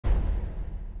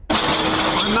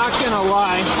I'm not going to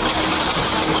lie.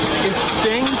 It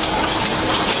stings.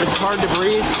 It's hard to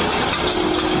breathe.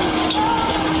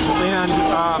 And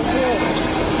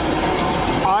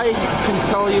I can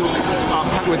tell you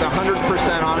with 100%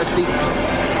 honesty,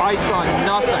 I saw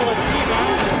nothing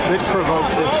that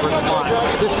provoked this response.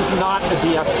 This is not a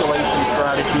de-escalation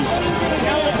strategy.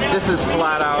 This is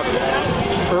flat out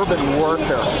urban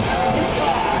warfare.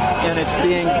 And it's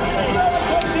being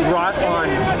brought on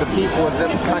the people of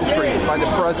this country by the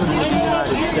President of the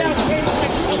United States.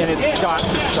 And it's got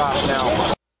to stop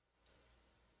now.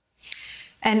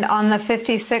 And on the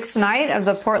 56th night of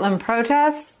the Portland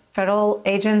protests, federal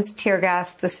agents tear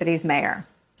gassed the city's mayor.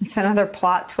 It's another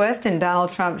plot twist in Donald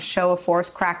Trump's show of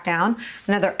force crackdown,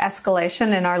 another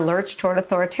escalation in our lurch toward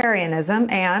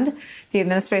authoritarianism, and the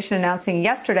administration announcing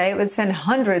yesterday it would send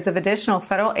hundreds of additional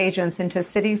federal agents into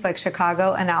cities like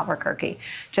Chicago and Albuquerque.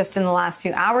 Just in the last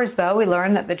few hours, though, we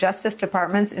learned that the Justice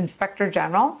Department's Inspector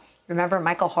General, remember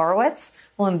Michael Horowitz,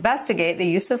 will investigate the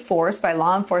use of force by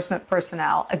law enforcement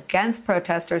personnel against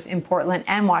protesters in Portland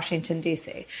and Washington,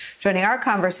 D.C. Joining our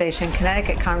conversation,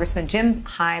 Connecticut Congressman Jim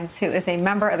Himes, who is a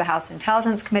member of the House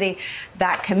Intelligence Committee.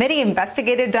 That committee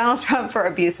investigated Donald Trump for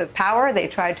abuse of power. They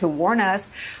tried to warn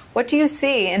us. What do you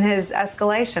see in his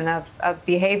escalation of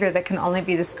behavior that can only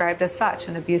be described as such,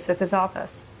 an abuse of his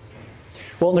office?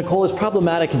 Well, Nicolle, is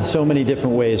problematic in so many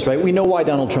different ways, right? We know why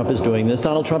Donald Trump is doing this.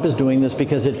 Donald Trump is doing this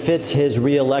because it fits his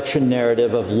re-election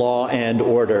narrative of law and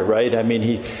order, right? I mean,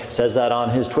 he says that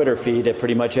on his Twitter feed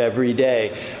pretty much every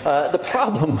day. The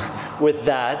problem with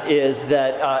that is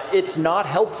that it's not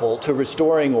helpful to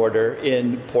restoring order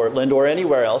in Portland or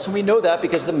anywhere else. And we know that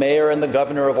because the mayor and the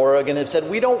governor of Oregon have said,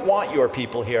 we don't want your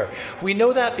people here. We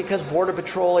know that because Border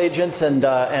Patrol agents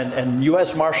and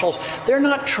U.S. Marshals, they're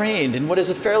not trained in what is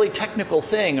a fairly technical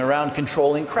thing around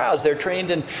controlling crowds. They're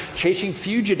trained in chasing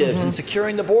fugitives and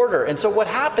securing the border. And so what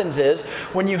happens is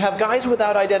when you have guys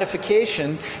without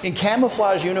identification in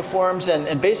camouflage uniforms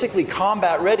and basically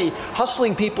combat ready,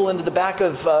 hustling people into the back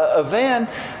of a van,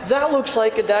 that looks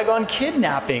like a daggone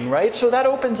kidnapping, right? So that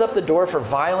opens up the door for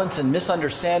violence and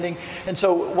misunderstanding. And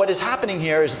so what is happening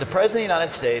here is that the President of the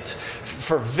United States,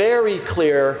 for very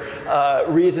clear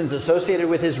reasons associated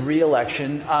with his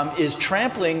re-election, is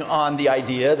trampling on the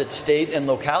idea that state and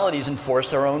localities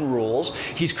enforce their own rules.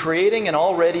 He's creating an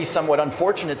already somewhat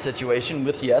unfortunate situation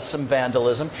with, yes, some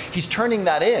vandalism. He's turning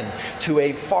that in to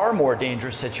a far more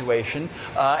dangerous situation.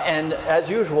 And as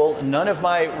usual, none of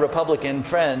my Republican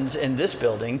friends in this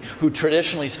building who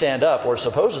traditionally stand up or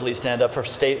supposedly stand up for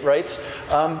state rights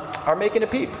are making a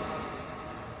peep.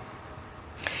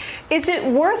 Is it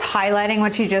worth highlighting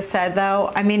what you just said,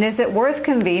 though? I mean, is it worth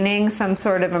convening some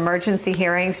sort of emergency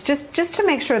hearings just to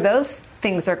make sure those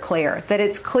things are clear, that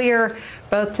it's clear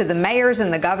both to the mayors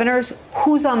and the governors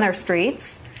who's on their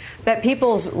streets, that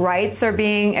people's rights are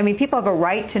being, I mean, people have a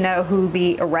right to know who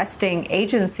the arresting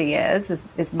agency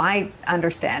is my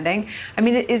understanding. I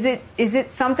mean, is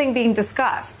it something being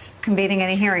discussed, convening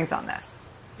any hearings on this?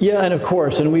 Yeah, and of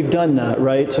course, and we've done that,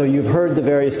 right? So you've heard the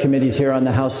various committees here on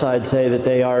the House side say that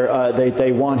they are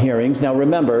they want hearings. Now,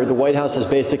 remember, the White House has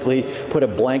basically put a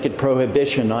blanket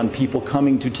prohibition on people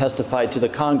coming to testify to the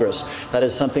Congress. That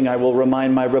is something I will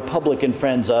remind my Republican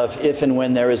friends of if and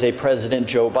when there is a President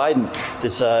Joe Biden.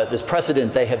 This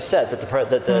precedent they have set that the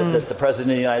President of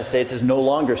the United States is no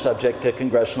longer subject to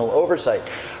congressional oversight.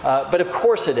 But of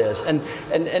course it is. And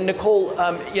Nicolle,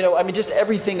 you know, I mean, just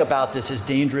everything about this is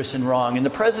dangerous and wrong. And the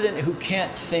President who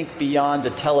can't think beyond a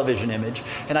television image,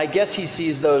 and I guess he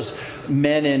sees those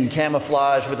men in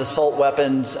camouflage with assault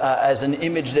weapons as an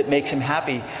image that makes him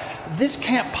happy. This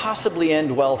can't possibly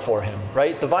end well for him,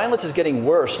 right? The violence is getting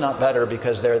worse, not better,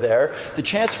 because they're there. The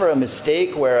chance for a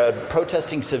mistake where a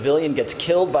protesting civilian gets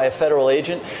killed by a federal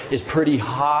agent is pretty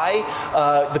high.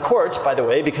 The courts, by the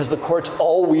way, because the courts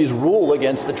always rule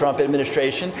against the Trump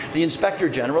administration, the Inspector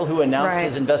General who announced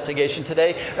his investigation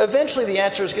today, eventually the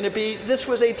answer is going to be this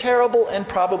was a terrible and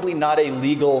probably not a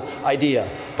legal idea.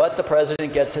 But the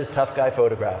president gets his tough guy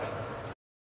photograph.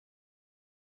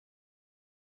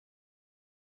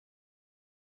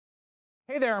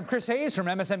 Hey there, I'm Chris Hayes from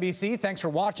MSNBC. Thanks for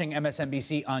watching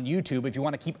MSNBC on YouTube. If you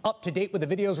want to keep up to date with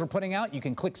the videos we're putting out, you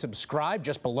can click subscribe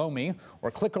just below me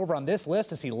or click over on this list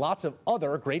to see lots of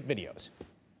other great videos.